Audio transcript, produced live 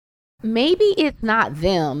maybe it's not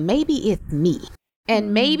them, maybe it's me.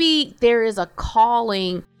 And maybe there is a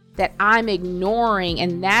calling that I'm ignoring,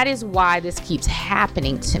 and that is why this keeps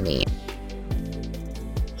happening to me.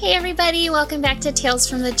 Hey everybody, welcome back to Tales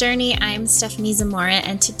from the Journey. I'm Stephanie Zamora,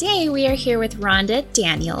 and today we are here with Rhonda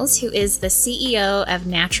Daniels, who is the CEO of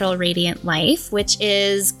Natural Radiant Life, which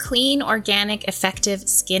is clean, organic, effective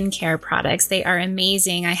skincare products. They are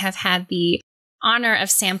amazing. I have had the honor of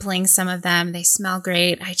sampling some of them. They smell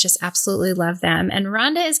great. I just absolutely love them. And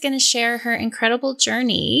Rhonda is going to share her incredible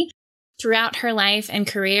journey throughout her life and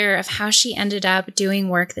career of how she ended up doing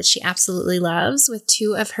work that she absolutely loves with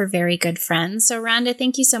two of her very good friends. So Rhonda,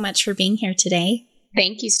 thank you so much for being here today.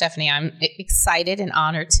 Thank you, Stephanie. I'm excited and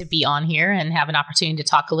honored to be on here and have an opportunity to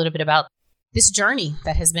talk a little bit about this journey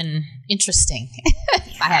that has been interesting.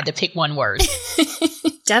 If I had to pick one word.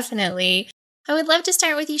 Definitely. I would love to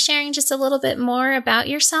start with you sharing just a little bit more about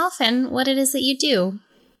yourself and what it is that you do.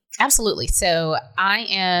 Absolutely. So I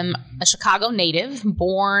am a Chicago native,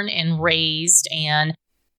 born and raised, and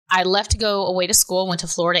I left to go away to school, went to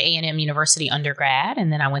Florida A&M University undergrad,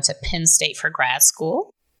 and then I went to Penn State for grad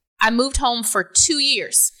school. I moved home for 2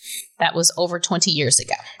 years. That was over 20 years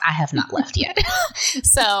ago. I have not left yet.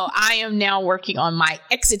 So I am now working on my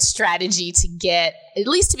exit strategy to get at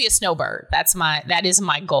least to be a snowbird. That is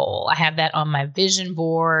my goal. I have that on my vision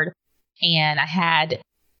board, and I had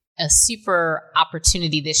a super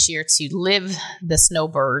opportunity this year to live the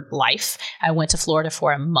snowbird life. I went to Florida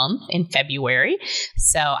for a month in February,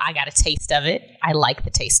 so I got a taste of it. I like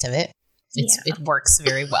the taste of it. It works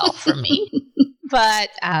very well for me. But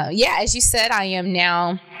as you said, I am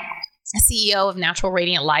now CEO of Natural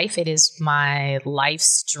Radiant Life. It is my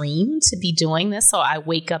life's dream to be doing this. So I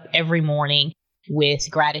wake up every morning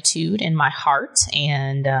with gratitude in my heart.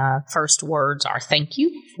 And first words are thank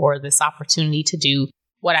you for this opportunity to do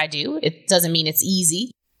what I do. It doesn't mean it's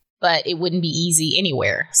easy, but it wouldn't be easy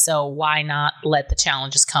anywhere. So why not let the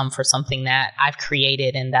challenges come for something that I've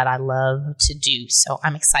created and that I love to do? So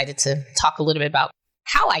I'm excited to talk a little bit about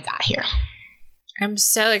how I got here. I'm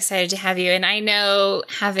so excited to have you. And I know,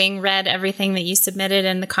 having read everything that you submitted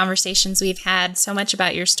and the conversations we've had, so much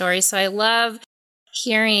about your story. So I love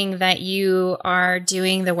hearing that you are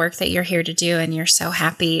doing the work that you're here to do and you're so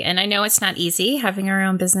happy. And I know it's not easy. Having our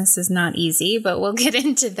own business is not easy, but we'll get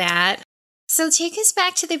into that. So take us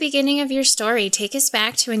back to the beginning of your story. Take us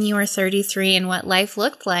back to when you were 33 and what life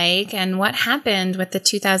looked like and what happened with the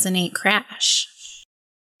 2008 crash.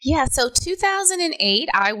 Yeah, so 2008,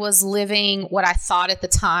 I was living what I thought at the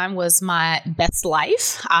time was my best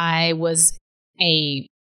life. I was a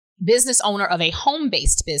business owner of a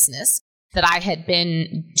home-based business that I had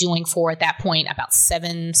been doing for, at that point, about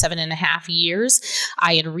seven and a half years.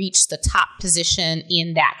 I had reached the top position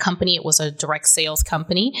in that company. It was a direct sales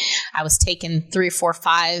company. I was taking 3, 4,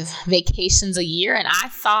 5 vacations a year, and I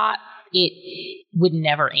thought it would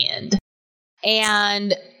never end.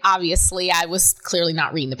 And obviously, I was clearly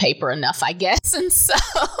not reading the paper enough, I guess. And so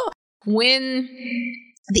when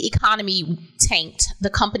the economy tanked,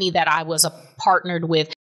 the company that I was partnered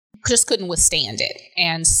with just couldn't withstand it.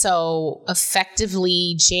 And so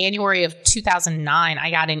effectively, January of 2009,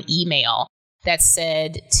 I got an email that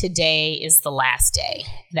said, today is the last day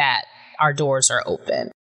that our doors are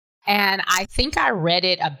open. And I think I read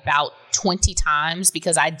it about 20 times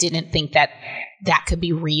because I didn't think that could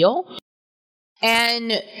be real.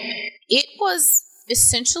 And it was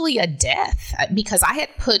essentially a death because I had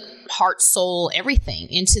put heart, soul, everything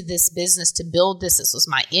into this business to build this. This was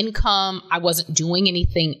my income. I wasn't doing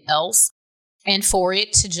anything else. And for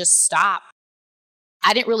it to just stop,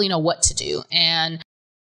 I didn't really know what to do. And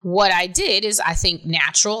what I did is, I think,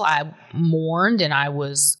 natural. I mourned and I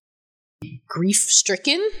was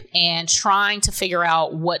grief-stricken and trying to figure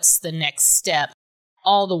out what's the next step,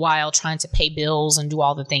 all the while trying to pay bills and do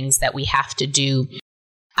all the things that we have to do.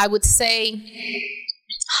 I would say,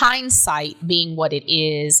 hindsight being what it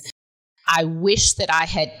is, I wish that I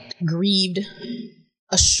had grieved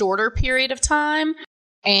a shorter period of time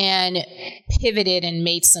and pivoted and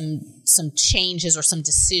made some changes or some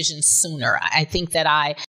decisions sooner. I think that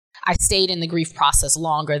I stayed in the grief process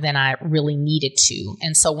longer than I really needed to.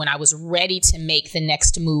 And so when I was ready to make the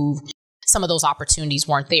next move, some of those opportunities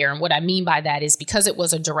weren't there. And what I mean by that is, because it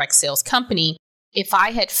was a direct sales company, if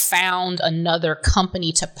I had found another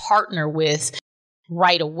company to partner with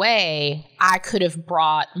right away, I could have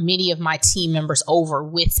brought many of my team members over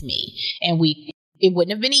with me. And it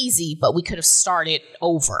wouldn't have been easy, but we could have started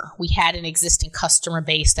over. We had an existing customer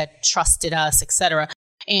base that trusted us, et cetera.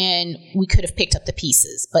 And we could have picked up the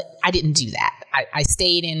pieces, but I didn't do that. I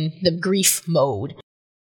stayed in the grief mode.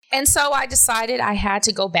 And so I decided I had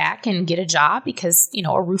to go back and get a job because,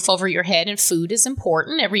 a roof over your head and food is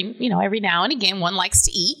important. Every now and again, one likes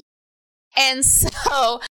to eat. And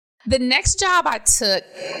so the next job I took,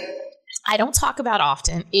 I don't talk about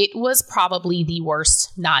often. It was probably the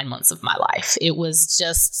worst 9 months of my life. It was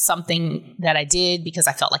just something that I did because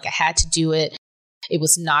I felt like I had to do it. It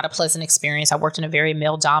was not a pleasant experience. I worked in a very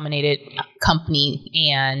male-dominated company,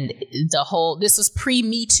 and this was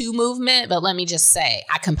pre-Me Too movement, but let me just say,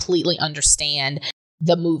 I completely understand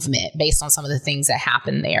the movement based on some of the things that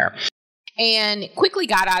happened there. And quickly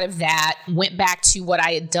got out of that, went back to what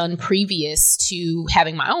I had done previous to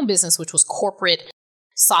having my own business, which was corporate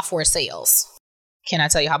software sales. Can I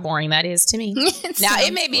tell you how boring that is to me? Now,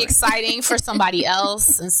 it may be exciting for somebody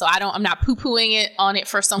else, and so I'm not poo-pooing it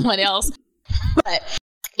for someone else, but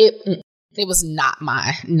it was not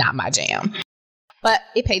my jam. But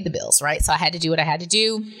it paid the bills, right? So I had to do what I had to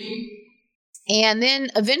do. And then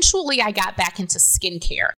eventually I got back into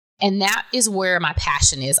skincare. And that is where my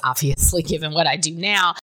passion is, obviously, given what I do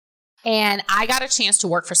now. And I got a chance to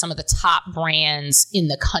work for some of the top brands in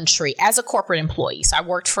the country as a corporate employee. So I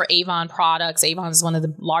worked for Avon Products. Avon is one of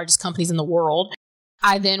the largest companies in the world.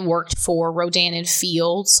 I then worked for Rodan and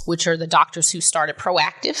Fields, which are the doctors who started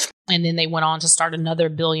Proactive. And then they went on to start another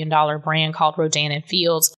billion-dollar brand called Rodan and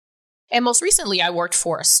Fields. And most recently, I worked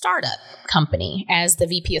for a startup company as the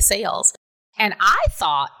VP of sales. And I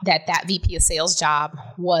thought that VP of sales job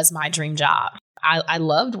was my dream job. I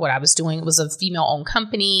loved what I was doing. It was a female-owned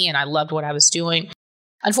company, and I loved what I was doing.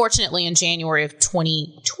 Unfortunately, in January of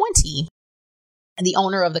 2020, the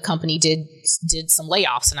owner of the company did some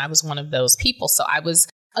layoffs, and I was one of those people. So I was,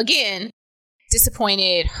 again,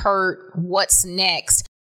 disappointed, hurt, what's next?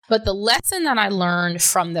 But the lesson that I learned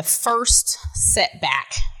from the first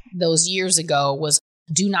setback those years ago was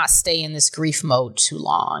do not stay in this grief mode too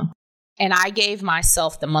long. And I gave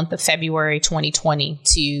myself the month of February 2020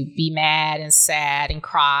 to be mad and sad and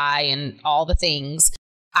cry and all the things.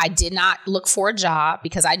 I did not look for a job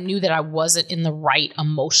because I knew that I wasn't in the right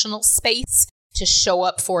emotional space to show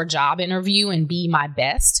up for a job interview and be my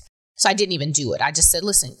best. So I didn't even do it. I just said,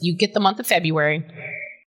 listen, you get the month of February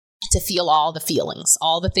to feel all the feelings,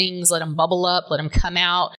 all the things, let them bubble up, let them come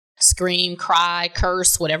out, scream, cry,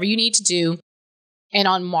 curse, whatever you need to do. And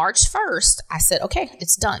on March 1st, I said, okay,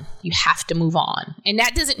 it's done. You have to move on. And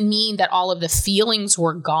that doesn't mean that all of the feelings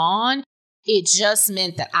were gone. It just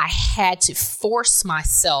meant that I had to force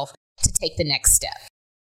myself to take the next step.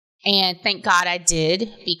 And thank God I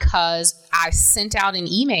did, because I sent out an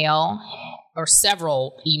email or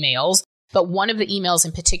several emails, but one of the emails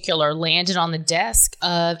in particular landed on the desk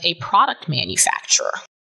of a product manufacturer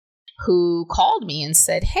who called me and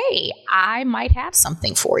said, hey, I might have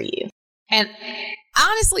something for you. And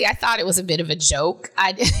honestly, I thought it was a bit of a joke.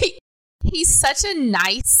 He's such a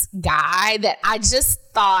nice guy that I just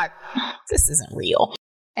thought, this isn't real.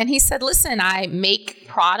 And he said, listen, I make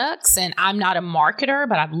products and I'm not a marketer,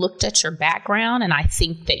 but I've looked at your background and I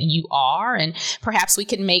think that you are. And perhaps we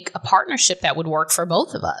could make a partnership that would work for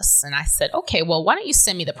both of us. And I said, okay, well, why don't you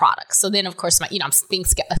send me the products? So then, of course, I'm being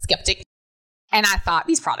a skeptic. And I thought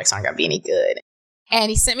these products aren't going to be any good. And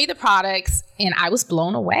he sent me the products and I was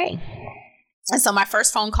blown away. And so my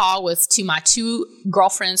first phone call was to my two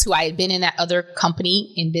girlfriends who I had been in that other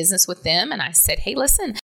company in business with them. And I said, hey,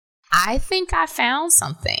 listen, I think I found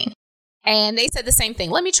something. And they said the same thing.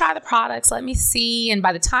 Let me try the products. Let me see. And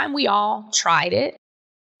by the time we all tried it,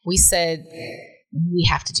 we said, we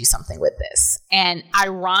have to do something with this. And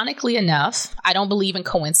ironically enough, I don't believe in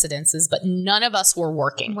coincidences, but none of us were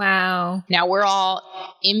working. Wow. Now we're all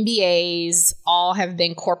MBAs, all have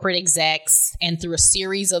been corporate execs, and through a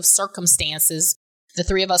series of circumstances, the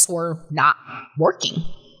three of us were not working.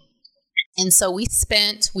 And so we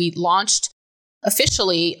launched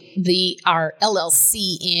officially our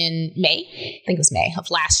LLC in May, I think it was May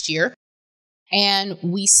of last year. And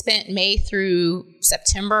we spent May through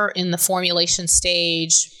September in the formulation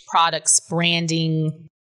stage, products, branding,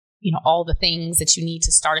 all the things that you need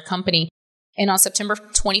to start a company. And on September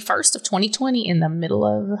 21st of 2020, in the middle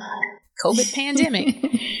of COVID pandemic,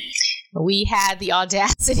 we had the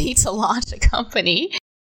audacity to launch a company.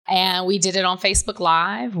 And we did it on Facebook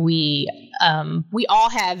Live. We all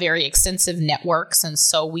have very extensive networks. And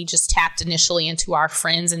so we just tapped initially into our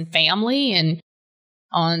friends and family. And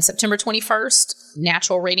on September 21st,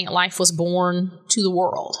 Natural Radiant Life was born to the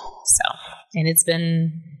world. And it's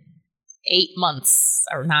been 8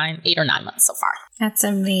 or 9 months so far. That's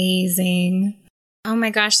amazing. Oh my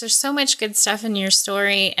gosh, there's so much good stuff in your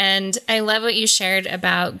story. And I love what you shared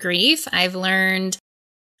about grief. I've learned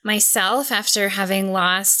myself, after having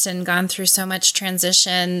lost and gone through so much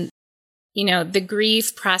transition, the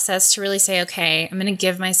grief process to really say, okay, I'm going to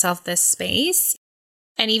give myself this space.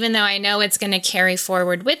 And even though I know it's going to carry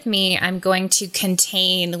forward with me, I'm going to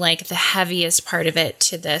contain like the heaviest part of it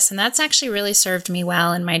to this. And that's actually really served me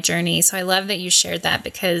well in my journey. So I love that you shared that,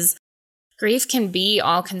 because grief can be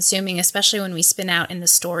all consuming, especially when we spin out in the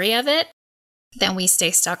story of it. Then we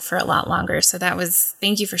stay stuck for a lot longer. So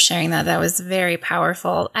thank you for sharing that. That was very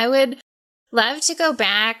powerful. I would love to go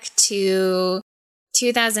back to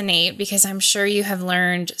 2008, because I'm sure you have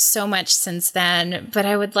learned so much since then. But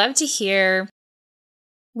I would love to hear,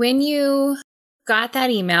 when you got that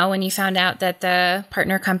email, when you found out that the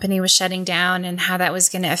partner company was shutting down and how that was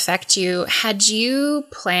going to affect you, had you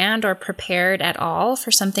planned or prepared at all for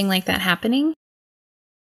something like that happening?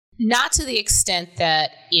 Not to the extent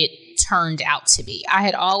that it turned out to be. I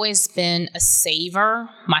had always been a saver.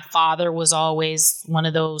 My father was always one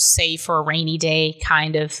of those save for a rainy day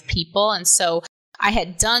kind of people. And so I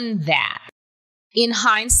had done that. In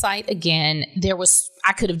hindsight, again,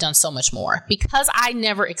 I could have done so much more. Because I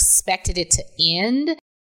never expected it to end,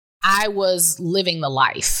 I was living the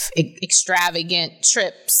life, extravagant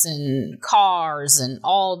trips and cars and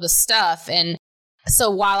all the stuff. And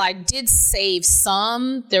so while I did save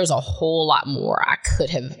some, there's a whole lot more I could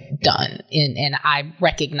have done. And I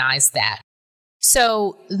recognize that.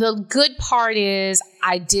 So the good part is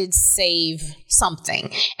I did save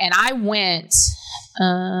something. And I went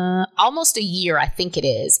almost a year, I think it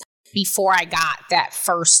is, before I got that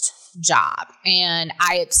first job. And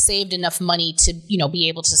I had saved enough money to, be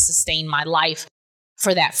able to sustain my life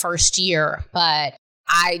for that first year. But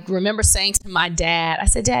I remember saying to my dad, I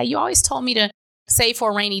said, Dad, you always told me to save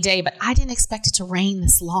for a rainy day, but I didn't expect it to rain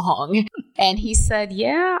this long. And he said,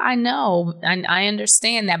 yeah, I know. And I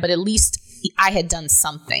understand that, but at least I had done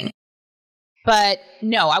something. But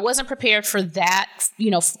no, I wasn't prepared for that,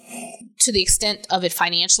 to the extent of it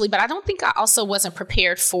financially. But I don't think I also wasn't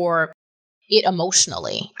prepared for it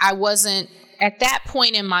emotionally. I wasn't, at that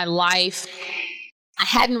point in my life, I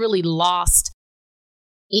hadn't really lost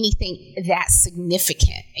anything that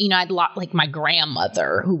significant. I'd lost like my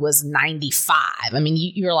grandmother, who was 95. I mean,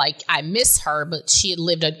 you're like, I miss her, but she had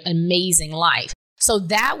lived an amazing life. So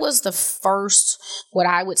that was the first, what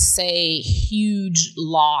I would say, huge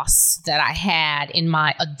loss that I had in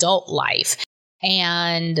my adult life.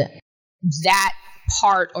 And that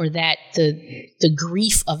part, or that the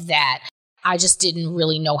grief of that, I just didn't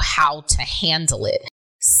really know how to handle it.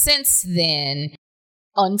 Since then,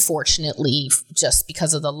 unfortunately, just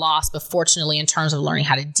because of the loss, but fortunately in terms of learning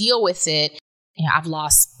how to deal with it, I've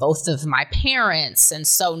lost both of my parents. And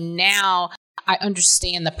so now I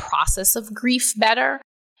understand the process of grief better,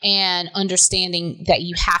 and understanding that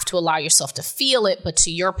you have to allow yourself to feel it. But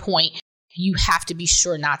to your point, you have to be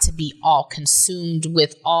sure not to be all consumed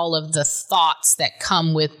with all of the thoughts that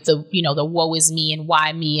come with the woe is me and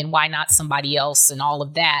why not somebody else and all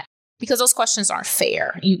of that, because those questions aren't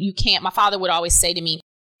fair. You can't, my father would always say to me,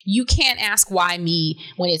 you can't ask why me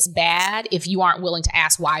when it's bad if you aren't willing to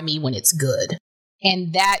ask why me when it's good.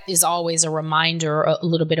 And that is always a reminder, a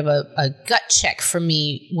little bit of a gut check for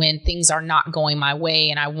me when things are not going my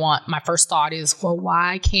way. And my first thought is, well,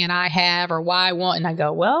 why can't I have, or why won't? And I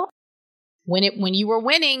go, well, when you were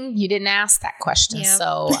winning, you didn't ask that question. Yep.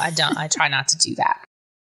 So I try not to do that.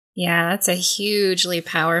 Yeah, that's a hugely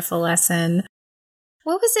powerful lesson.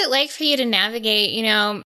 What was it like for you to navigate,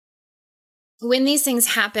 when these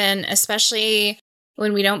things happen, especially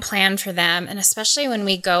when we don't plan for them, and especially when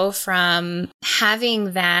we go from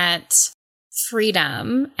having that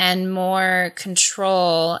freedom and more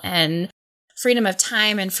control and freedom of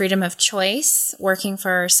time and freedom of choice working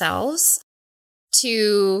for ourselves,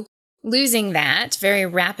 to losing that very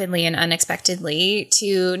rapidly and unexpectedly,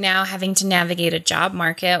 to now having to navigate a job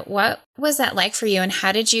market. What was that like for you, and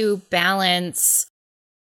how did you balance?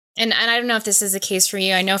 And I don't know if this is the case for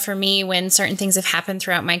you. I know for me, when certain things have happened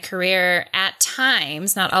throughout my career, at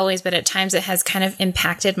times, not always, but at times, it has kind of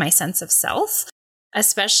impacted my sense of self,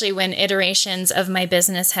 especially when iterations of my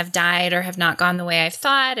business have died or have not gone the way I've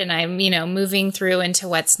thought. And I'm, moving through into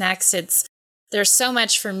what's next. There's so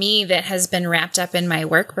much for me that has been wrapped up in my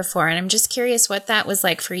work before. And I'm just curious what that was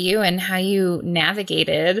like for you, and how you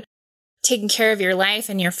navigated taking care of your life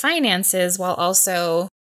and your finances while also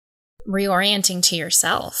reorienting to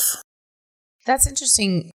yourself. That's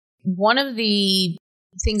interesting. One of the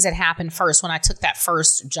things that happened first when I took that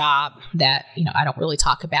first job that, I don't really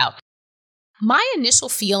talk about, my initial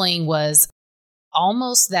feeling was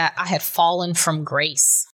almost that I had fallen from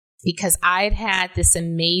grace, because I'd had this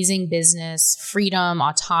amazing business, freedom,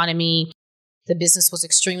 autonomy. The business was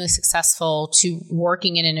extremely successful, to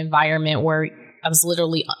working in an environment where I was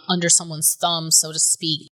literally under someone's thumb, so to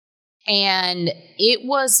speak. And it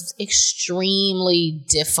was extremely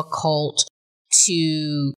difficult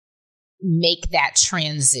to make that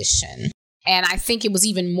transition. And I think it was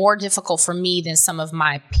even more difficult for me than some of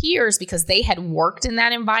my peers because they had worked in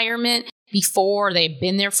that environment before. They had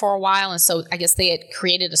been there for a while. And so I guess they had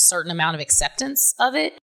created a certain amount of acceptance of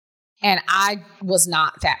it. And I was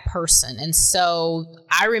not that person. And so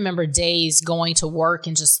I remember days going to work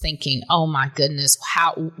and just thinking, oh my goodness,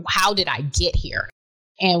 how did I get here?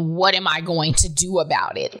 And what am I going to do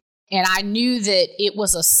about it? And I knew that it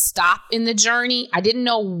was a stop in the journey. I didn't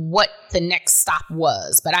know what the next stop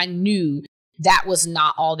was, but I knew that was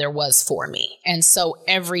not all there was for me. And so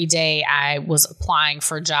every day I was applying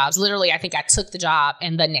for jobs. Literally, I think I took the job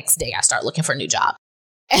and the next day I started looking for a new job.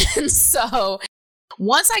 And so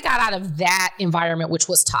once I got out of that environment, which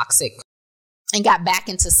was toxic, and got back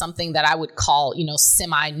into something that I would call,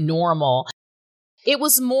 semi-normal, it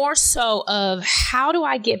was more so of how do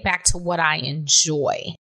I get back to what I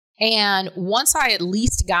enjoy? And once I at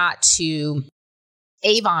least got to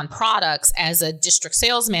Avon Products as a district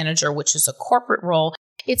sales manager, which is a corporate role,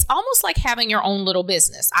 it's almost like having your own little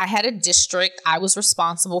business. I had a district. I was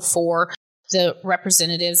responsible for the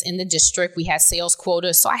representatives in the district. We had sales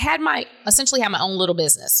quotas. So I essentially had my own little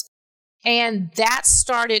business. And that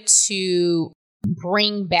started to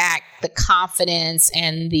bring back the confidence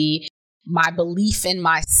and my belief in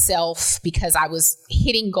myself because I was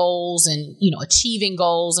hitting goals and, achieving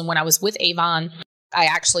goals. And when I was with Avon,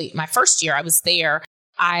 my first year I was there,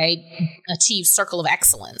 I achieved Circle of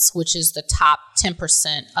Excellence, which is the top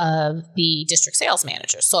 10% of the district sales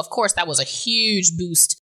managers. So of course that was a huge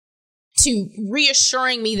boost to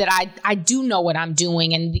reassuring me that I do know what I'm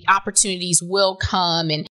doing and the opportunities will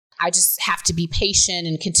come, and I just have to be patient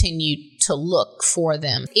and continue to look for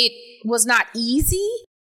them. It was not easy,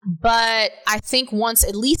 but I think once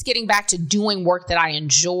at least getting back to doing work that I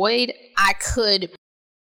enjoyed, I could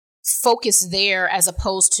focus there as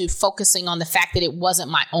opposed to focusing on the fact that it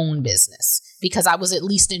wasn't my own business because I was at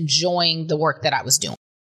least enjoying the work that I was doing.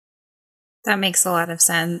 That makes a lot of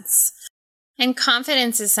sense. And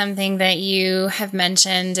confidence is something that you have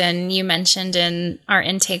mentioned, and you mentioned in our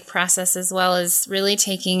intake process as well, as really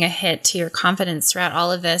taking a hit to your confidence throughout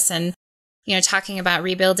all of this and, talking about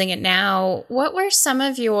rebuilding it now. What were some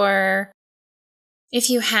of your, if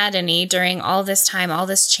you had any, during all this time, all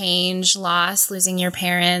this change, loss, losing your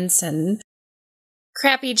parents and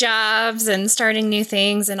crappy jobs and starting new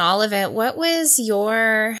things and all of it, what was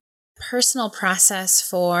your personal process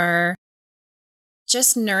for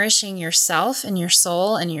just nourishing yourself and your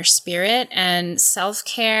soul and your spirit and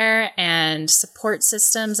self-care and support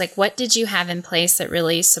systems? Like, what did you have in place that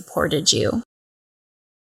really supported you?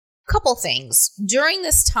 Couple things. During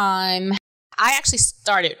this time, I actually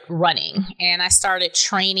started running and I started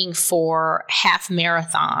training for half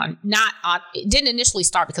marathon. It didn't initially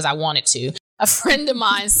start because I wanted to. A friend of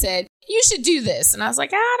mine said, you should do this. And I was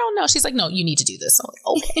like, I don't know. She's like, no, you need to do this. I'm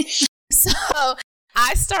like, okay. So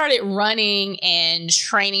I started running and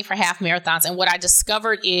training for half marathons. And what I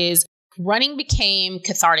discovered is running became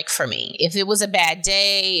cathartic for me. If it was a bad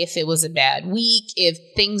day, if it was a bad week, if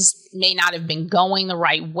things may not have been going the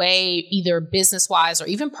right way, either business-wise or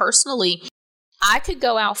even personally, I could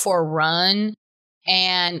go out for a run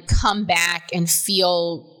and come back and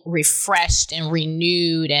feel refreshed and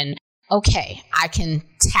renewed and, okay, I can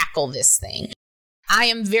tackle this thing. I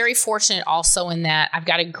am very fortunate also in that I've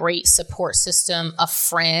got a great support system of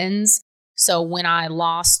friends. So when I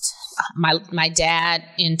lost my dad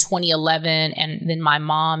in 2011 and then my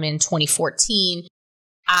mom in 2014,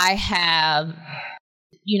 I have,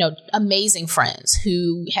 amazing friends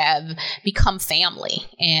who have become family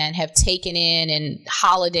and have taken in, and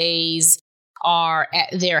holidays are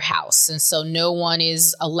at their house. And so no one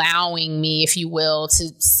is allowing me, if you will, to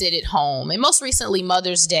sit at home. And most recently,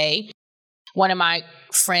 Mother's Day, one of my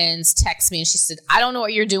friends texted me and she said, I don't know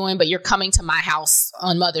what you're doing, but you're coming to my house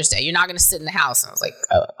on Mother's Day. You're not going to sit in the house. And I was like,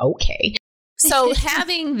 okay. So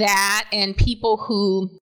having that and people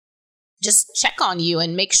who just check on you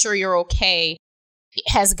and make sure you're okay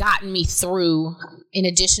has gotten me through, in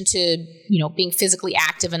addition to, being physically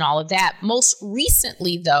active and all of that. Most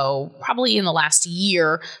recently, though, probably in the last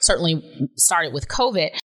year, certainly started with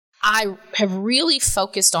COVID, I have really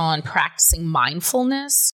focused on practicing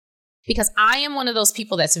mindfulness. Because I am one of those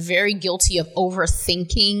people that's very guilty of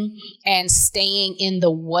overthinking and staying in the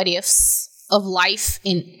what ifs of life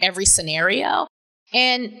in every scenario.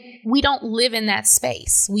 And we don't live in that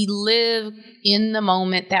space. We live in the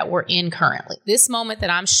moment that we're in currently. This moment that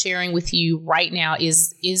I'm sharing with you right now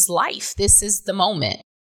is life. This is the moment.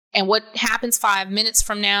 And what happens 5 minutes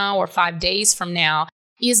from now or 5 days from now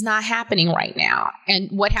is not happening right now. And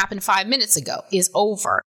what happened 5 minutes ago is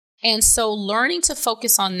over. And so learning to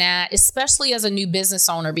focus on that, especially as a new business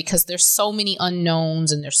owner, because there's so many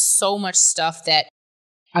unknowns and there's so much stuff that,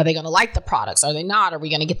 are they going to like the products? Are they not? Are we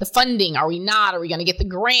going to get the funding? Are we not? Are we going to get the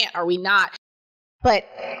grant? Are we not? But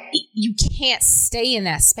you can't stay in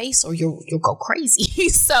that space or you'll go crazy.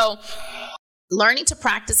 So learning to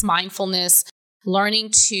practice mindfulness,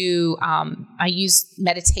 learning to, I use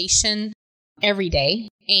meditation every day.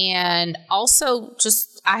 And also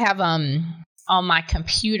just, I have on my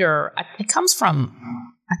computer, it comes from,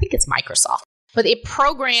 I think it's Microsoft, but it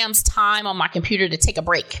programs time on my computer to take a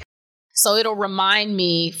break. So it'll remind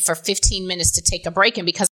me for 15 minutes to take a break. And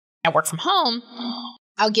because I work from home,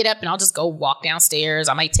 I'll get up and I'll just go walk downstairs.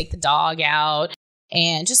 I might take the dog out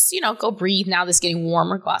and just, go breathe. Now that it's getting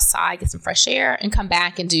warmer, go outside, get some fresh air and come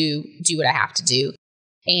back and do what I have to do.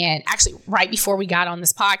 And actually, right before we got on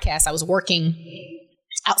this podcast, I was working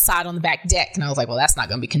outside on the back deck. And I was like, well, that's not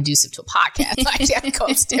going to be conducive to a podcast. So I actually have to go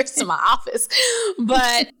upstairs to my office.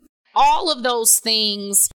 But all of those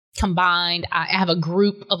things combined, I have a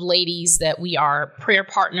group of ladies that we are prayer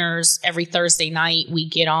partners. Every Thursday night we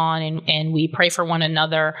get on and we pray for one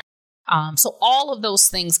another. So all of those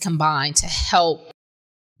things combine to help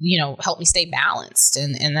me stay balanced.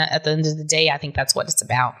 And at the end of the day, I think that's what it's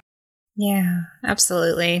about. Yeah,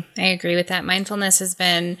 absolutely. I agree with that. Mindfulness has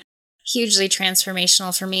been hugely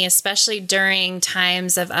transformational for me, especially during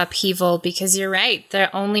times of upheaval, because you're right.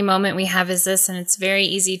 The only moment we have is this, and it's very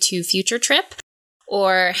easy to future trip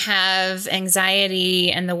or have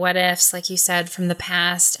anxiety and the what ifs, like you said, from the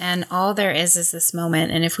past. And all there is this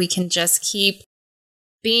moment. And if we can just keep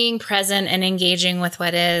being present and engaging with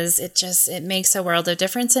what is, it makes a world of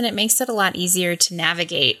difference. And it makes it a lot easier to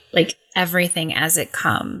navigate like everything as it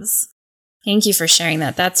comes. Thank you for sharing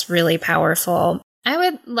that. That's really powerful. I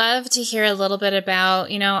would love to hear a little bit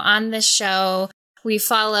about, on this show, we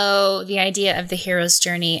follow the idea of the hero's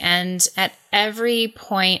journey. And at every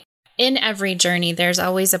point, in every journey, there's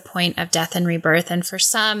always a point of death and rebirth. And for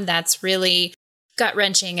some, that's really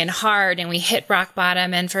gut-wrenching and hard, and we hit rock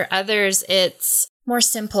bottom. And for others, it's more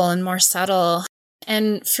simple and more subtle.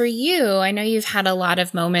 And for you, I know you've had a lot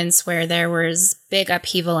of moments where there was big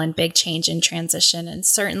upheaval and big change and transition, and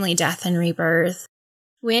certainly death and rebirth.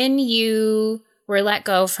 When you were let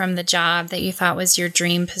go from the job that you thought was your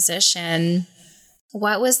dream position,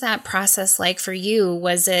 what was that process like for you?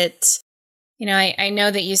 Was it, I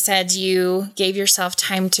know that you said you gave yourself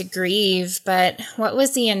time to grieve, but what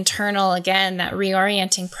was the internal, again, that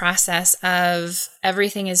reorienting process of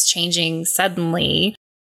everything is changing suddenly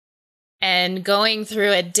and going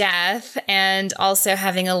through a death and also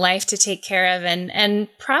having a life to take care of? And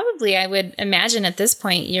probably I would imagine at this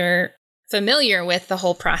point you're familiar with the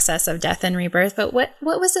whole process of death and rebirth, but what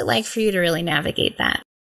was it like for you to really navigate that?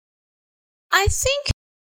 I think,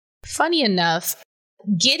 funny enough,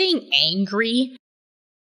 getting angry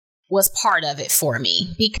was part of it for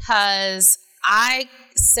me, because I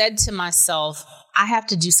said to myself, I have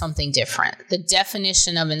to do something different. The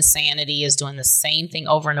definition of insanity is doing the same thing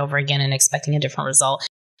over and over again and expecting a different result.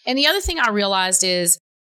 And the other thing I realized is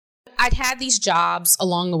I'd had these jobs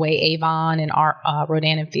along the way, Avon and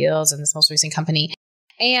Rodan and Fields and this most recent company.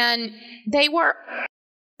 And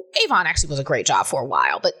Avon actually was a great job for a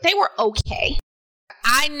while, but they were okay.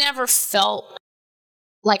 I never felt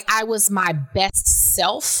like I was my best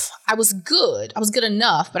self. I was good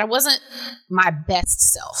enough, but I wasn't my best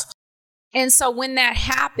self. And so when that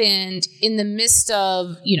happened in the midst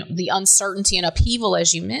of, the uncertainty and upheaval,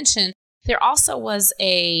 as you mentioned, there also was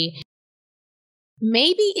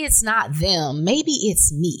maybe it's not them, maybe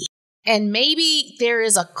it's me. And maybe there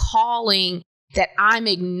is a calling that I'm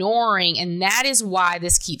ignoring, and that is why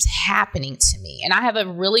this keeps happening to me. And I have a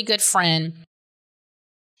really good friend,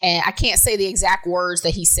 and I can't say the exact words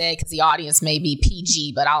that he said because the audience may be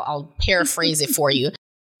PG, but I'll paraphrase it for you.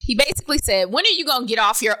 He basically said, when are you going to get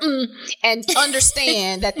off your and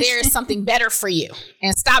understand that there is something better for you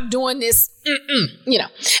and stop doing this,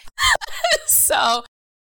 So,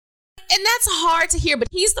 and that's hard to hear, but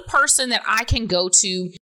he's the person that I can go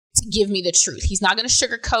to give me the truth. He's not going to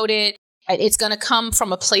sugarcoat it. It's going to come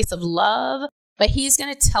from a place of love, but he's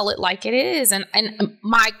going to tell it like it is. And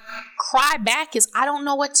my cry back is, I don't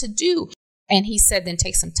know what to do. And he said, then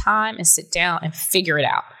take some time and sit down and figure it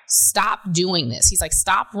out. Stop doing this. He's like,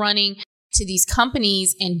 stop running to these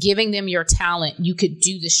companies and giving them your talent. You could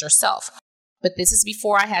do this yourself. But this is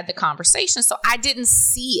before I had the conversation. So I didn't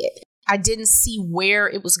see it. I didn't see where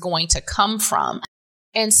it was going to come from.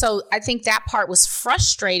 And so I think that part was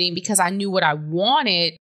frustrating because I knew what I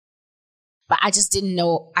wanted, but I just didn't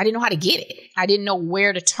know. I didn't know how to get it. I didn't know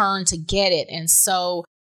where to turn to get it. And so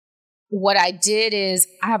what I did is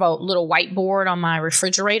I have a little whiteboard on my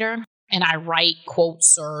refrigerator, and I write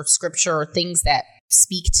quotes or scripture or things that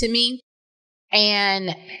speak to me.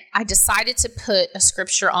 And I decided to put a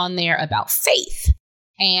scripture on there about faith.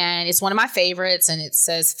 And it's one of my favorites. And it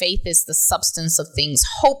says, faith is the substance of things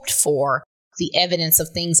hoped for, the evidence of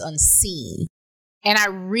things unseen. And I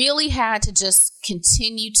really had to just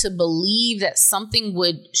continue to believe that something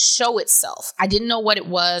would show itself. I didn't know what it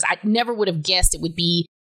was. I never would have guessed it would be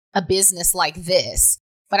a business like this.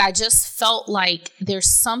 But I just felt like there's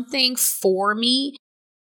something for me.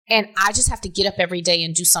 And I just have to get up every day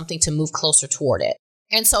and do something to move closer toward it.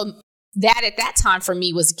 And so that at that time for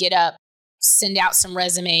me was get up, send out some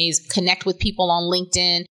resumes, connect with people on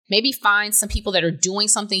LinkedIn, maybe find some people that are doing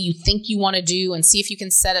something you think you want to do and see if you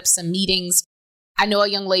can set up some meetings. I know a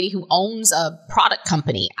young lady who owns a product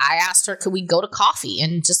company. I asked her, could we go to coffee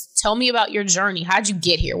and just tell me about your journey? How'd you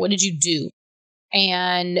get here? What did you do?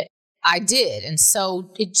 And I did. And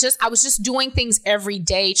so I was just doing things every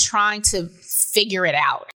day, trying to figure it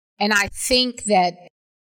out. And I think that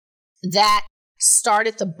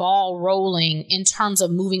started the ball rolling in terms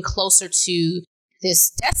of moving closer to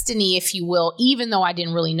this destiny, if you will, even though I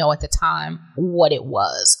didn't really know at the time what it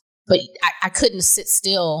was. But I couldn't sit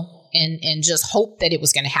still and just hope that it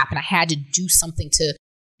was going to happen. I had to do something to,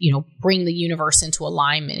 bring the universe into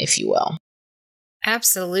alignment, if you will.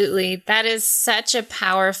 Absolutely. That is such a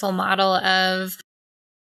powerful model of,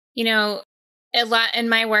 a lot in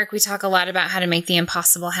my work, we talk a lot about how to make the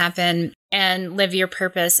impossible happen and live your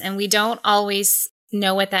purpose. And we don't always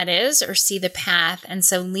know what that is or see the path. And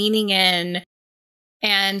so leaning in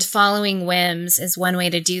and following whims is one way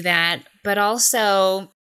to do that. But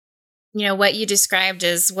also, what you described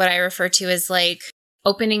is what I refer to as like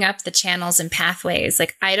opening up the channels and pathways.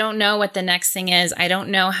 Like, I don't know what the next thing is. I don't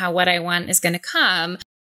know how what I want is going to come.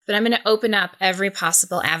 But I'm going to open up every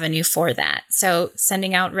possible avenue for that. So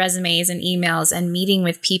sending out resumes and emails and meeting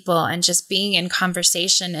with people and just being in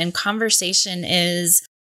conversation. And conversation is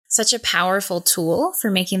such a powerful tool for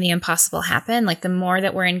making the impossible happen. Like, the more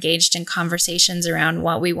that we're engaged in conversations around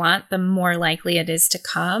what we want, the more likely it is to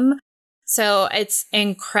come. So it's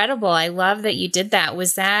incredible. I love that you did that.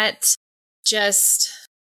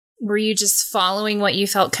 Were you just following what you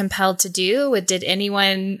felt compelled to do? Did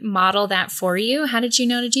anyone model that for you? How did you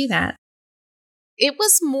know to do that? It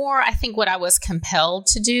was more, I think, what I was compelled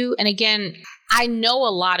to do. And again, I know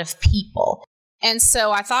a lot of people. And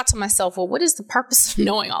so I thought to myself, well, what is the purpose of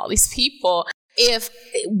knowing all these people if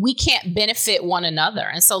we can't benefit one another?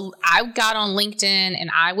 And so I got on LinkedIn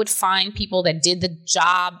and I would find people that did the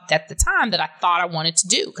job at the time that I thought I wanted to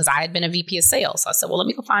do, because I had been a VP of sales. So I said, well, let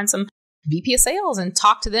me go find some VP of sales and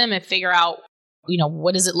talk to them and figure out,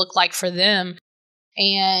 what does it look like for them?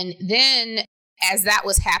 And then as that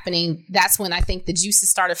was happening, that's when I think the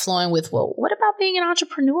juices started flowing with, well, what about being an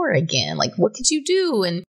entrepreneur again? Like, what could you do?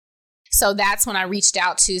 And so that's when I reached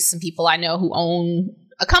out to some people I know who own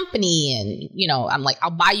a company. And, I'm like,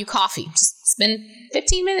 I'll buy you coffee. Just spend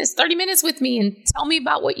 15 minutes, 30 minutes with me and tell me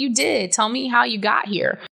about what you did. Tell me how you got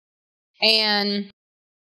here. And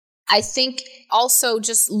I think also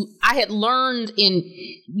I had learned in,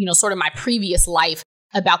 sort of my previous life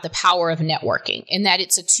about the power of networking and that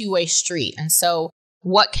it's a two-way street. And so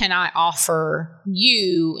what can I offer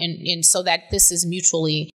you and so that this is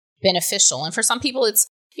mutually beneficial? And for some people, it's,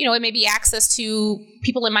 it may be access to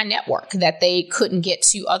people in my network that they couldn't get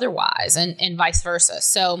to otherwise and vice versa.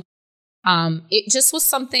 So it just was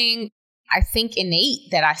something, I think,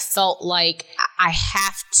 innate that I felt like I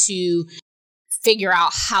have to figure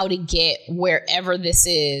out how to get wherever this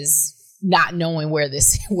is, not knowing where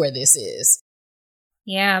this is.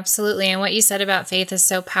 Yeah, absolutely. And what you said about faith is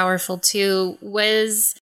so powerful too.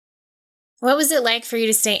 What was it like for you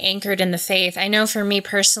to stay anchored in the faith? I know for me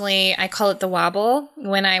personally, I call it the wobble,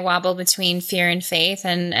 when I wobble between fear and faith.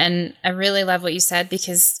 And I really love what you said,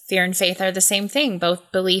 because fear and faith are the same thing,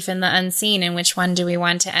 both belief in the unseen, and which one do we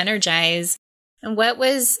want to energize? And what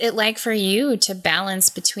was it like for you to balance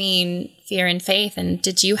between fear and faith? And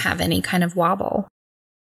did you have any kind of wobble?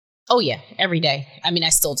 Oh, yeah, every day. I mean, I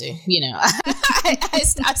still do,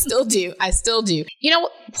 I still do. I still do.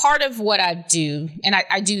 Part of what I do, and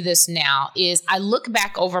I do this now, is I look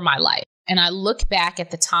back over my life and I look back at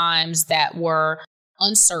the times that were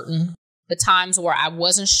uncertain, the times where I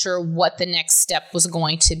wasn't sure what the next step was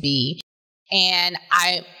going to be. And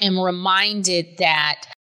I am reminded that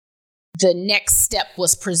the next step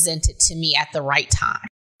was presented to me at the right time.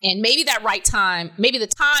 And maybe the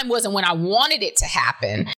time wasn't when I wanted it to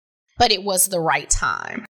happen, but it was the right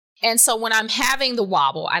time. And so when I'm having the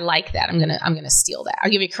wobble, I like that. I'm gonna steal that.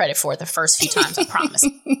 I'll give you credit for it the first few times, I promise.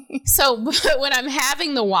 So when I'm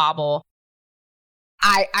having the wobble,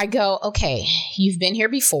 I go, okay, you've been here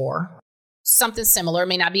before. Something similar,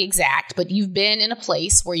 may not be exact, but you've been in a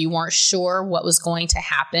place where you weren't sure what was going to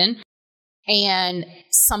happen and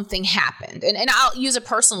something happened. And I'll use a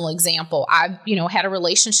personal example. I've, had a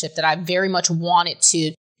relationship that I very much wanted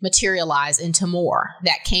to materialize into more.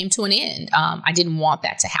 That came to an end. I didn't want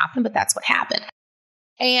that to happen, but that's what happened.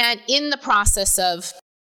 And in the process of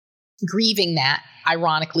grieving that,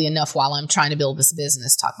 ironically enough, while I'm trying to build this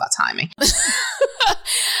business, talk about timing,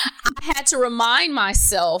 I had to remind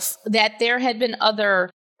myself that there had been other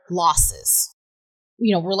losses,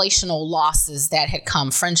 relational losses that had come,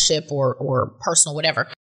 friendship or personal, whatever.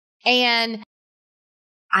 And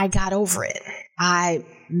I got over it. I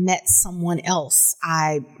met someone else.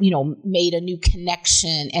 I, made a new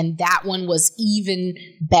connection, and that one was even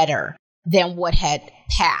better than what had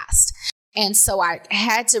passed. And so I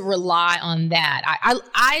had to rely on that.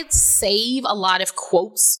 I save a lot of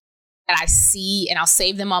quotes that I see, and I'll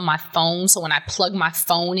save them on my phone. So when I plug my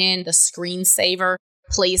phone in, the screensaver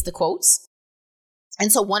plays the quotes.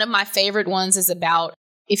 And so one of my favorite ones is about,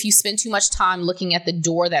 if you spend too much time looking at the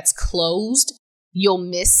door that's closed, you'll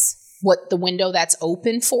miss what the window that's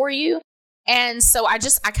open for you. And so I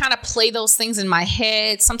kind of play those things in my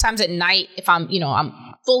head. Sometimes at night, if I'm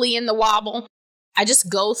fully in the wobble, I just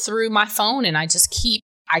go through my phone and I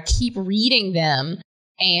keep reading them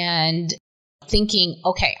and thinking,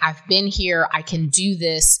 okay, I've been here. I can do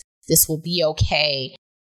this. This will be okay.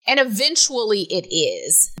 And eventually it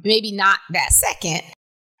is. Maybe not that second,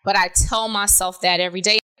 but I tell myself that every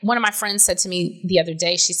day. One of my friends said to me the other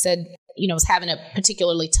day, she said, was having a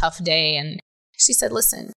particularly tough day. And she said,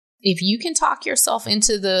 listen, if you can talk yourself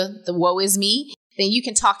into the woe is me, then you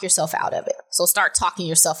can talk yourself out of it. So start talking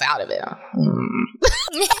yourself out of it. But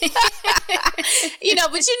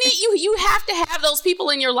you have to have those people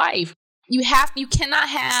in your life. You cannot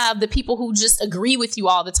have the people who just agree with you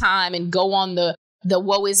all the time and go on the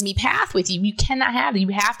woe is me path with you. You cannot have that. You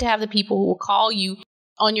have to have the people who will call you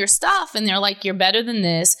on your stuff and they're like, you're better than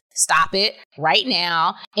this. Stop it right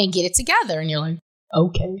now and get it together. And you're like,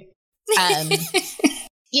 okay. And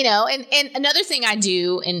another thing I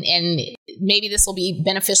do, and maybe this will be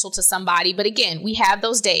beneficial to somebody, but again, we have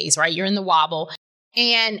those days, right? You're in the wobble.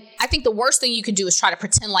 And I think the worst thing you could do is try to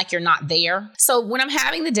pretend like you're not there. So when I'm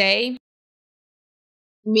having the day,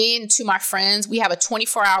 me and to my friends, we have a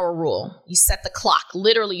 24-hour rule. You set the clock,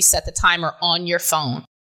 literally you set the timer on your phone.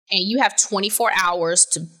 And you have 24 hours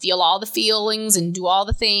to feel all the feelings and do all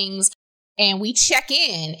the things. And we check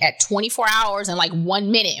in at 24 hours and like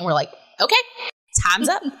 1 minute. And we're like, okay, time's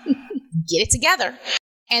up. Get it together.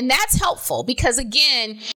 And that's helpful because,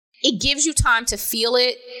 again, it gives you time to feel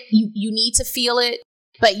it. You need to feel it,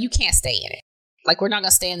 but you can't stay in it. Like, we're not going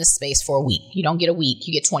to stay in this space for a week. You don't get a week.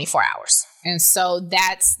 You get 24 hours. And so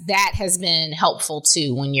that has been helpful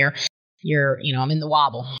too when you're I'm in the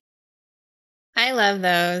wobble. I love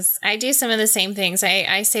those. I do some of the same things.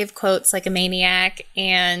 I save quotes like a maniac,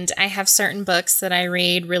 and I have certain books that I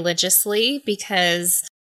read religiously because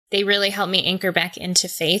they really help me anchor back into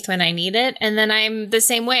faith when I need it. And then I'm the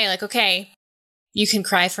same way, like, okay, you can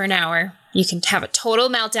cry for an hour. You can have a total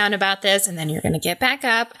meltdown about this, and then you're going to get back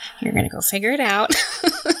up. You're going to go figure it out.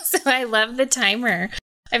 So I love the timer.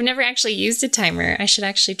 I've never actually used a timer. I should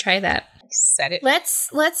actually try that. Set it.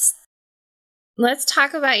 Let's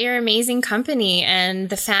talk about your amazing company and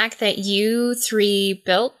the fact that you three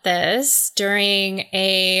built this during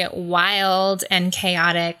a wild and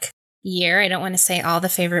chaotic year. I don't want to say all the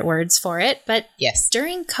favorite words for it, but yes,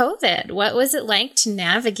 during COVID, what was it like to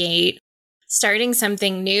navigate starting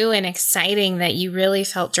something new and exciting that you really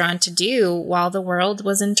felt drawn to do while the world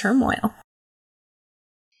was in turmoil?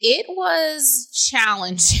 It was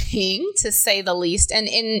challenging, to say the least. And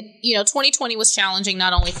 2020 was challenging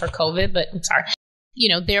not only for COVID, but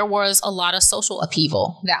there was a lot of social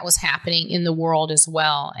upheaval that was happening in the world as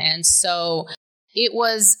well. And so it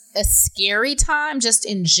was a scary time just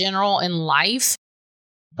in general in life.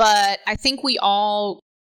 But I think we all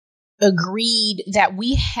agreed that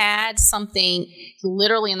we had something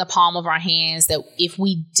literally in the palm of our hands that if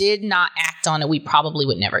we did not act on it, we probably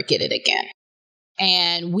would never get it again.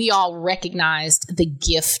 And we all recognized the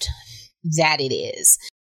gift that it is.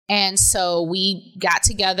 And so we got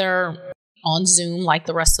together on Zoom like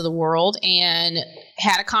the rest of the world and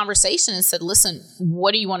had a conversation and said, listen,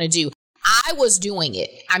 what do you want to do? I was doing it.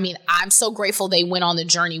 I mean, I'm so grateful they went on the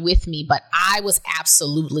journey with me, but I was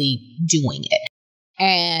absolutely doing it.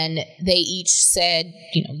 And they each said,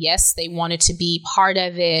 yes, they wanted to be part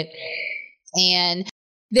of it. And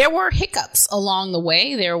there were hiccups along the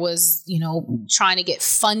way. There was, trying to get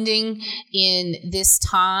funding in this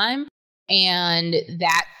time. And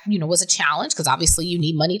that, was a challenge because obviously you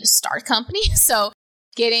need money to start a company. So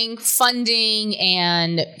getting funding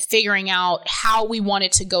and figuring out how we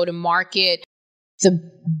wanted to go to market. The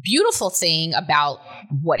beautiful thing about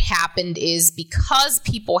what happened is because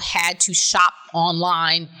people had to shop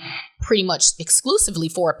online pretty much exclusively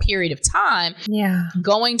for a period of time,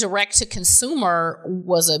 going direct to consumer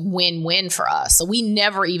was a win-win for us. So we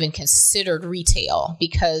never even considered retail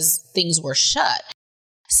because things were shut.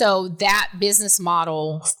 So that business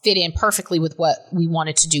model fit in perfectly with what we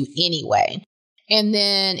wanted to do anyway. And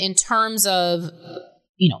then in terms of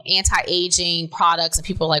anti-aging products, and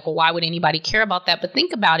people are like, well, why would anybody care about that? But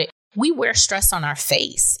think about it. We wear stress on our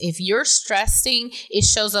face. If you're stressing, it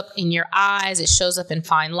shows up in your eyes. It shows up in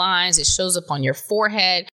fine lines. It shows up on your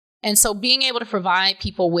forehead. And so being able to provide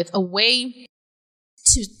people with a way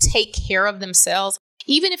to take care of themselves,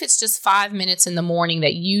 even if it's just 5 minutes in the morning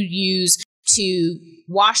that you use to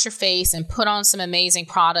wash your face and put on some amazing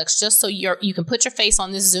products just so you can put your face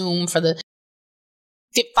on this Zoom for the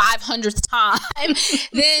 500th time,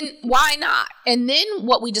 then why not? And then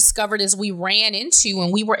what we discovered is we ran into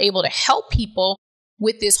and we were able to help people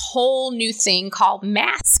with this whole new thing called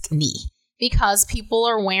Maskne, because people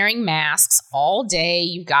are wearing masks all day.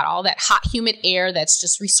 You've got all that hot, humid air that's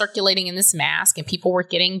just recirculating in this mask, and people were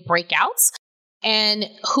getting breakouts. And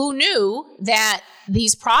who knew that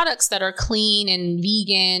these products that are clean and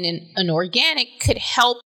vegan and organic could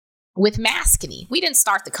help with Maskne? We didn't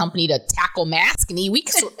start the company to tackle Maskne. We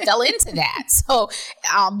fell into that. So,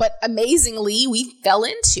 but amazingly, we fell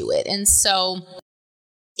into it. And so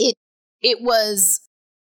it was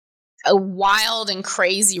a wild and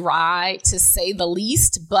crazy ride, to say the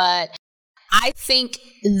least. But I think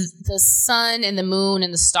the sun and the moon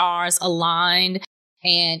and the stars aligned.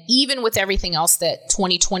 And even with everything else that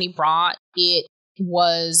 2020 brought, it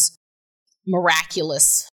was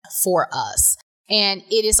miraculous for us. And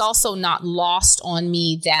it is also not lost on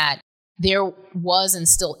me that there was and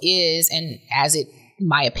still is, and as it, in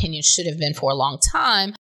my opinion, should have been for a long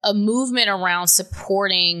time, a movement around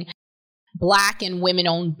supporting Black and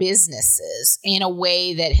women-owned businesses in a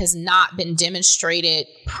way that has not been demonstrated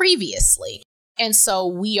previously. And so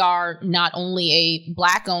we are not only a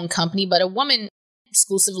Black-owned company, but a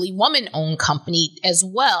exclusively woman-owned company as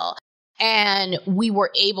well. And we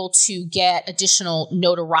were able to get additional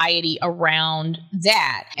notoriety around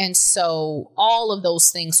that. And so all of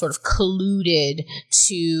those things sort of colluded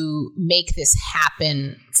to make this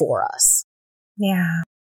happen for us. Yeah.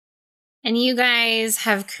 And you guys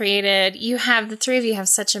have the three of you have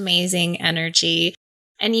such amazing energy,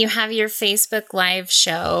 and you have your Facebook Live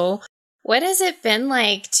show. What has it been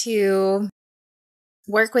like to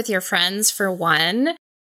work with your friends, for one,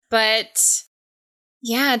 but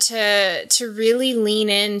to really lean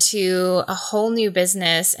into a whole new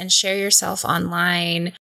business and share yourself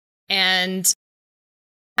online? And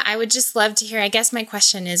I would just love to hear, I guess my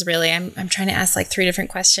question is really, I'm trying to ask like 3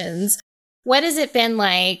 different questions. What has it been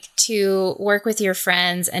like to work with your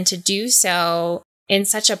friends and to do so in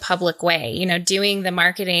such a public way? Doing the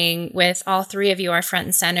marketing with all 3 of you are front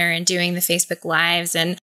and center, and doing the Facebook Lives.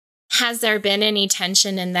 And has there been any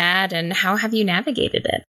tension in that? And how have you navigated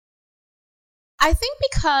it? I think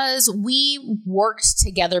because we worked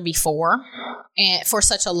together before and for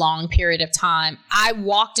such a long period of time, I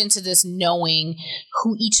walked into this knowing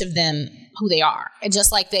who each of them, who they are, and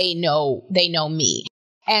just like they know me.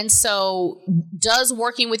 And so does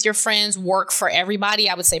working with your friends work for everybody?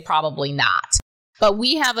 I would say probably not. But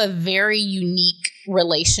we have a very unique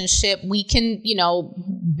relationship. We can,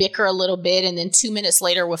 bicker a little bit, and then 2 minutes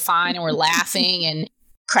later we're fine and we're laughing and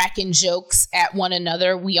cracking jokes at one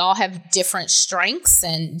another. We all have different strengths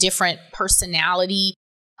and different personalities,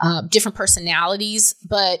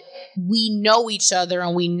 but we know each other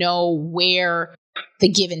and we know where the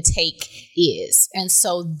give and take is. And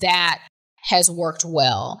so that has worked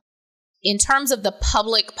well. In terms of the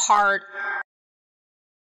public part,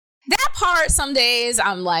 some days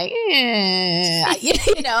I'm like,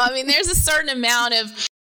 there's a certain amount of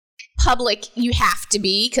public you have to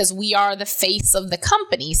be, because we are the face of the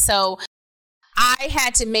company. So I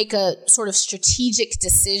had to make a sort of strategic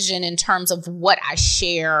decision in terms of what I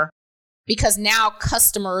share, because now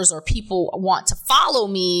customers or people want to follow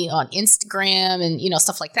me on Instagram and,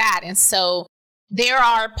 stuff like that. And so there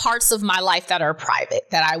are parts of my life that are private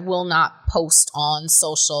that I will not post on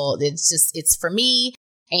social. It's for me,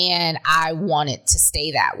 and I want it to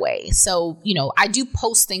stay that way. So, I do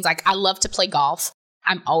post things like I love to play golf.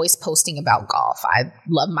 I'm always posting about golf. I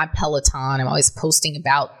love my Peloton. I'm always posting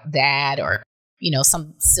about that. Or,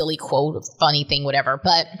 some silly quote, funny thing, whatever.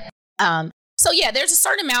 But so yeah, there's a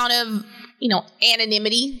certain amount of,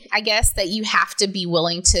 anonymity, I guess, that you have to be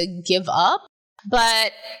willing to give up.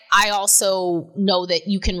 But I also know that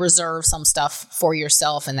you can reserve some stuff for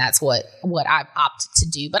yourself, and that's what I've opted to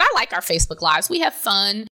do. But I like our Facebook Lives. We have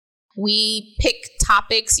fun. We pick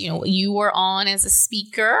topics. You were on as a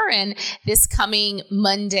speaker, and this coming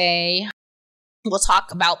Monday, we'll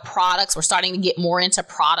talk about products. We're starting to get more into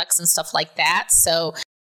products and stuff like that. So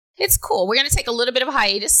it's cool. We're going to take a little bit of a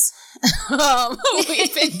hiatus. We've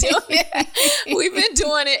been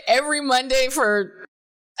doing it every Monday for,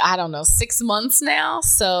 6 months now.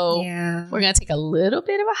 So we're going to take a little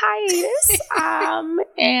bit of a hiatus.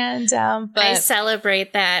 But I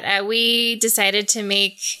celebrate that. We decided to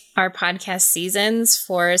make our podcast seasons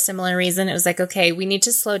for a similar reason. It was like, okay, we need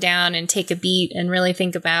to slow down and take a beat and really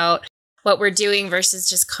think about what we're doing versus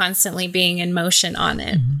just constantly being in motion on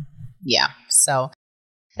it. Yeah. So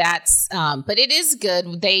that's, but it is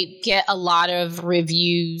good. They get a lot of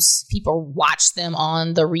reviews. People watch them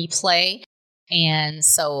on the replay. And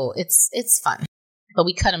so it's fun, but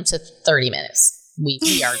we cut them to 30 minutes.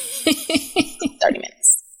 We are 30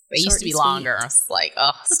 minutes. It used to be longer. It's like,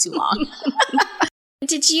 it's too long.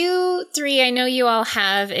 Did you three, I know you all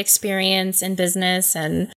have experience in business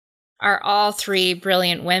and are all three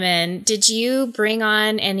brilliant women. Did you bring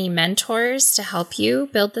on any mentors to help you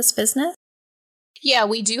build this business? Yeah,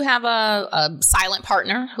 we do have a silent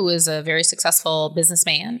partner who is a very successful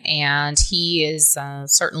businessman, and he is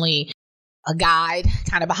certainly a guide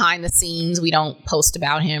kind of behind the scenes. We don't post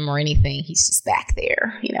about him or anything. He's just back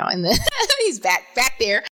there, and he's back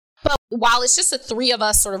there. But while it's just the three of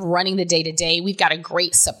us sort of running the day to day, we've got a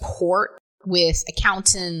great support with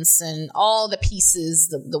accountants and all the pieces,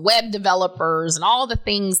 the web developers and all the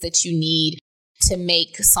things that you need to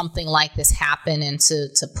make something like this happen and to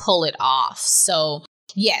pull it off. So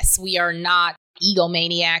yes, we are not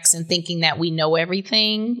egomaniacs and thinking that we know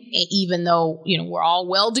everything, even though, we're all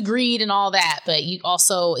well-degreed and all that. But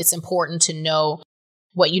it's important to know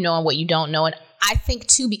what you know and what you don't know. And I think,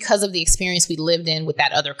 too, because of the experience we lived in with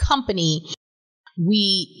that other company,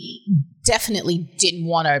 we definitely didn't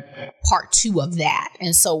want a part two of that.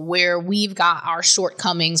 And so where we've got our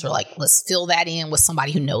shortcomings, we're like, let's fill that in with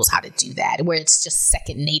somebody who knows how to do that, where it's just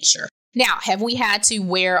second nature. Now, have we had to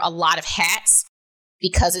wear a lot of hats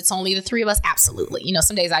because it's only the three of us? Absolutely.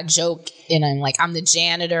 Some days I joke and I'm like, I'm the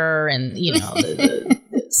janitor and, the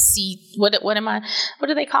what am I? What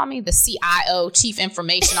do they call me? The CIO, Chief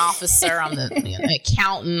Information Officer. I'm the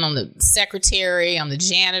accountant. I'm the secretary. I'm the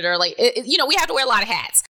janitor. We have to wear a lot of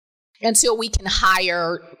hats until we can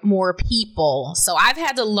hire more people. So I've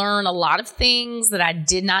had to learn a lot of things that I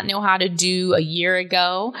did not know how to do a year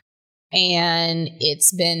ago. And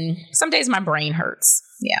it's been, some days my brain hurts.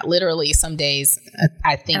 Yeah, literally some days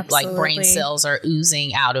I think Absolutely. Like brain cells are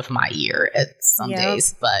oozing out of my ear at some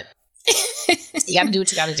days, but you got to do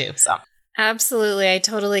what you got to do. So absolutely. I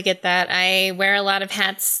totally get that. I wear a lot of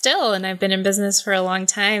hats still, and I've been in business for a long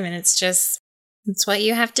time, and it's what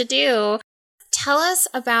you have to do. Tell us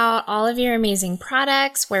about all of your amazing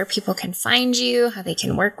products, where people can find you, how they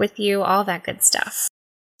can work with you, all that good stuff.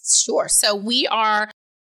 Sure. So we are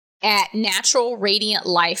at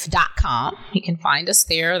naturalradiantlife.com. You can find us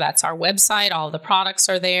there. That's our website. All the products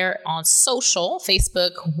are there. On social,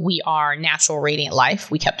 Facebook, we are Natural Radiant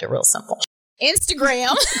Life. We kept it real simple.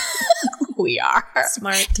 Instagram, we are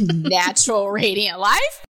Smart. Natural Radiant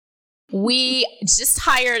Life. We just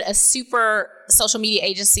hired a super social media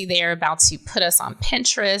agency. They're about to put us on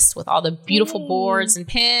Pinterest with all the beautiful boards and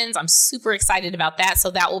pins. I'm super excited about that.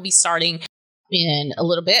 So that will be starting in a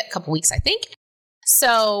little bit, a couple weeks, I think.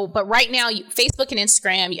 So, but right now, Facebook and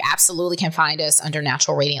Instagram, you absolutely can find us under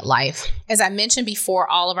Natural Radiant Life. As I mentioned before,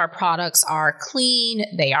 all of our products are clean,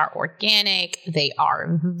 they are organic, they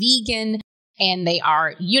are vegan, and they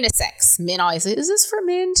are unisex. Men always say, is this for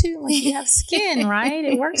men too? Like, you have skin, right?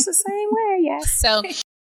 It works the same way. Yes. So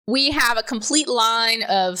we have a complete line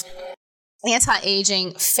of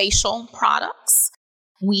anti-aging facial products.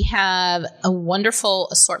 We have a wonderful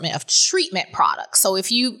assortment of treatment products. So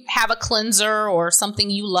if you have a cleanser or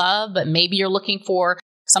something you love, but maybe you're looking for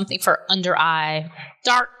something for under eye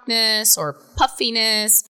darkness or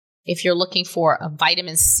puffiness, if you're looking for a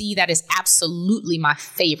vitamin C, that is absolutely my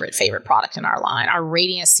favorite product in our line. Our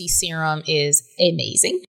Radiant C Serum is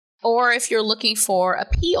amazing. Or if you're looking for a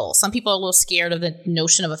peel, some people are a little scared of the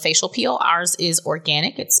notion of a facial peel. Ours is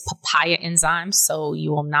organic. It's papaya enzymes, so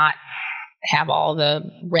you will not have all the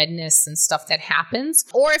redness and stuff that happens.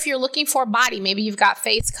 Or if you're looking for a body, maybe you've got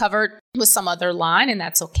face covered with some other line, and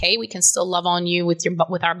that's okay. We can still love on you with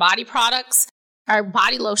our body products. Our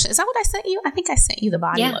body lotion. Is that what I sent you? I think I sent you the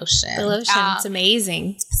body lotion. The lotion. It's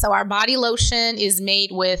amazing. So our body lotion is made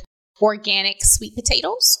with organic sweet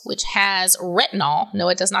potatoes, which has retinol. No,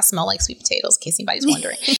 it does not smell like sweet potatoes, in case anybody's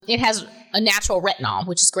wondering. It has a natural retinol,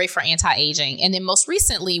 which is great for anti-aging. And then most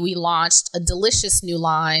recently, we launched a delicious new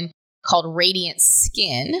line called Radiant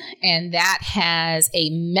Skin, and that has a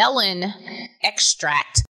melon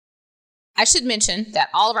extract. I should mention that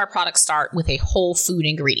all of our products start with a whole food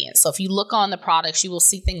ingredient. So if you look on the products, you will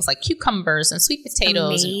see things like cucumbers and sweet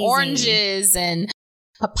potatoes and oranges and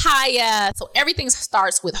papaya. So everything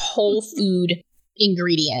starts with whole food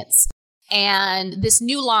ingredients. And this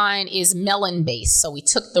new line is melon based. So we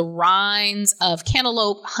took the rinds of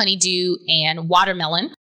cantaloupe, honeydew, and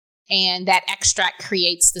watermelon. And that extract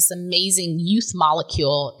creates this amazing youth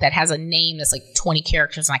molecule that has a name that's like 20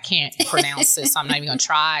 characters, and I can't pronounce it, so I'm not even going to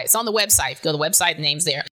try. It's on the website. If you go to the website, the name's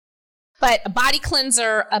there. But a body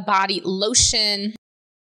cleanser, a body lotion,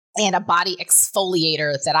 and a body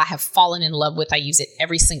exfoliator that I have fallen in love with. I use it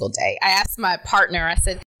every single day. I asked my partner, I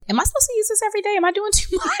said, am I supposed to use this every day? Am I doing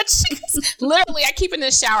too much? Literally, I keep it in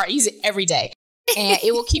the shower. I use it every day. And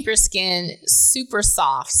it will keep your skin super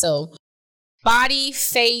soft. So body,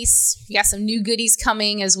 face, we got some new goodies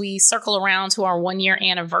coming as we circle around to our 1-year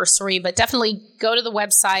anniversary, but definitely go to the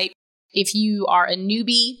website. If you are a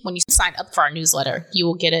newbie, when you sign up for our newsletter, you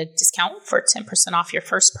will get a discount for 10% off your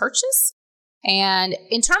first purchase. And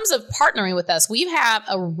in terms of partnering with us, we have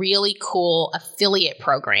a really cool affiliate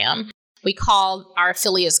program. We call our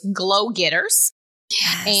affiliates Glow Getters.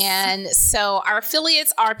 Yes. And so our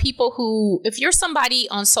affiliates are people who, if you're somebody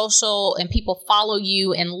on social and people follow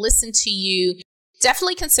you and listen to you,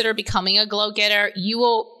 definitely consider becoming a Glow Getter. You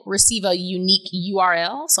will receive a unique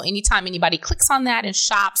URL. So anytime anybody clicks on that and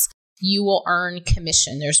shops, you will earn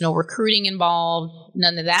commission. There's no recruiting involved,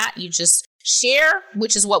 none of that. You just share,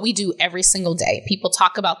 which is what we do every single day. People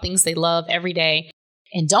talk about things they love every day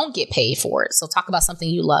and don't get paid for it. So talk about something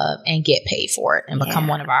you love and get paid for it and become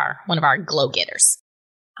one of our Glow Getters.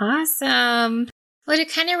 Awesome. Well, to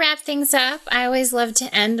kind of wrap things up, I always love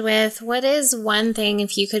to end with, what is one thing,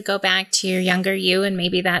 if you could go back to your younger you, and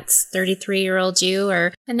maybe that's 33-year-old you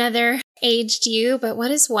or another aged you, but what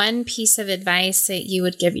is one piece of advice that you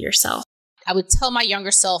would give yourself? I would tell my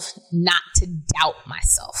younger self not to doubt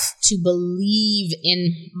myself, to believe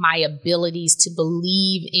in my abilities, to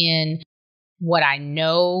believe in what I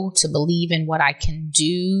know, to believe in what I can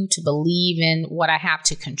do, to believe in what I have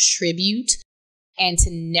to contribute, and to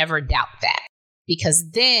never doubt that.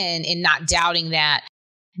 Because then, in not doubting that,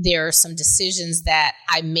 there are some decisions that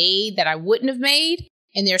I made that I wouldn't have made,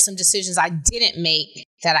 and there are some decisions I didn't make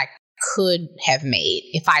that I could have made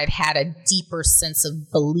if I had had a deeper sense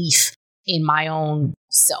of belief in my own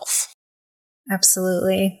self.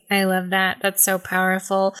 Absolutely. I love that. That's so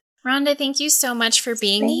powerful. Rhonda, thank you so much for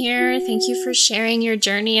being here. Thank you for sharing your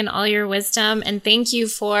journey and all your wisdom. And thank you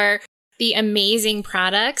for the amazing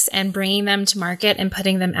products and bringing them to market and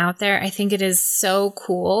putting them out there. I think it is so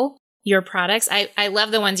cool, your products. I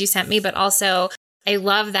love the ones you sent me, but also I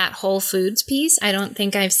love that Whole Foods piece. I don't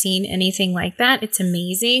think I've seen anything like that. It's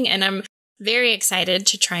amazing. And I'm very excited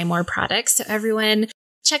to try more products. So everyone,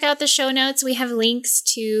 check out the show notes. We have links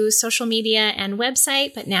to social media and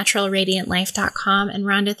website, but naturalradiantlife.com. And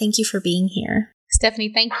Rhonda, thank you for being here.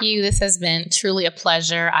 Stephanie, thank you. This has been truly a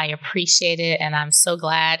pleasure. I appreciate it. And I'm so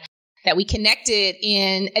glad that we connected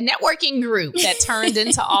in a networking group that turned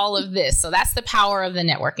into all of this. So that's the power of the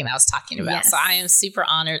networking that I was talking about. Yes. So I am super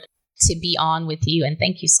honored to be on with you. And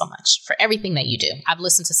thank you so much for everything that you do. I've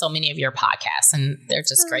listened to so many of your podcasts and they're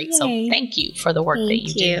just great. Yay. So thank you for the work that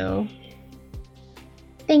you do.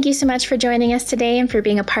 Thank you so much for joining us today and for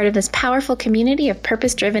being a part of this powerful community of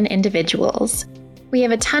purpose-driven individuals. We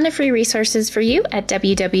have a ton of free resources for you at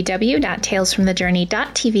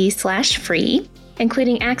www.talesfromthejourney.tv/free,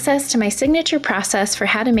 including access to my signature process for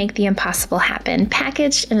how to make the impossible happen,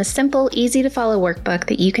 packaged in a simple, easy-to-follow workbook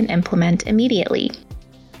that you can implement immediately.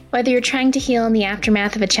 Whether you're trying to heal in the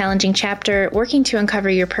aftermath of a challenging chapter, working to uncover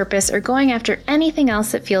your purpose, or going after anything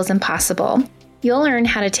else that feels impossible, you'll learn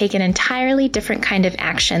how to take an entirely different kind of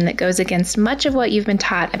action that goes against much of what you've been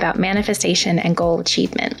taught about manifestation and goal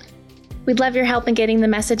achievement. We'd love your help in getting the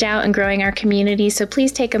message out and growing our community, so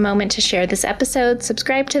please take a moment to share this episode,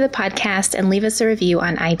 subscribe to the podcast, and leave us a review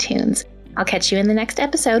on iTunes. I'll catch you in the next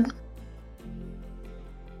episode.